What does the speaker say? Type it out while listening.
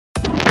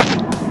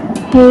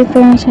Hey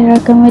friends, here I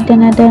come with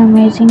another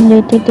amazing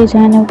latest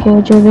design of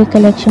gold jewelry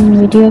collection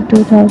video of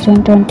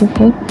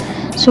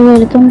 2024. So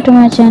welcome to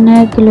my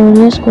channel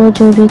Glorious Gold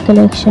Jewelry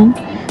Collection.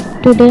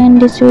 Today in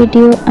this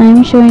video I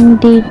am showing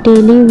the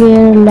daily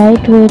wear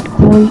lightweight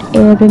gold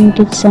earring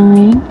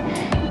design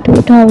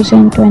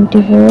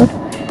 2024.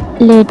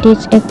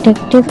 Latest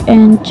attractive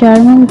and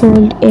charming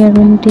gold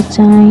earring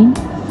design.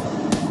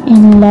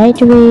 In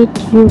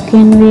lightweight, you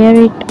can wear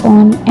it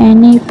on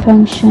any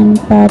function,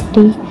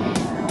 party,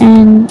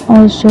 and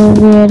also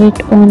wear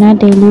it on a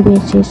daily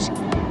basis.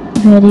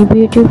 Very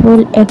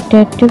beautiful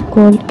attractive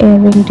gold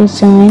earring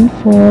design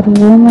for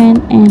women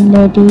and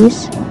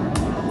ladies.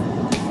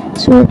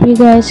 So hope you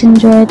guys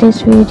enjoy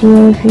this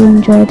video. If you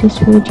enjoy this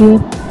video,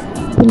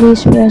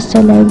 please press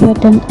the like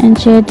button and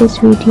share this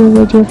video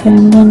with your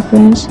family and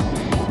friends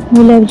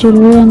who love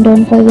jewelry, and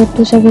don't forget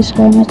to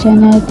subscribe my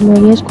channel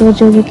Glorious Gold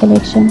Jewelry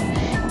Collection.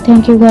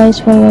 Thank you guys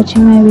for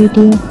watching my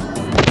video.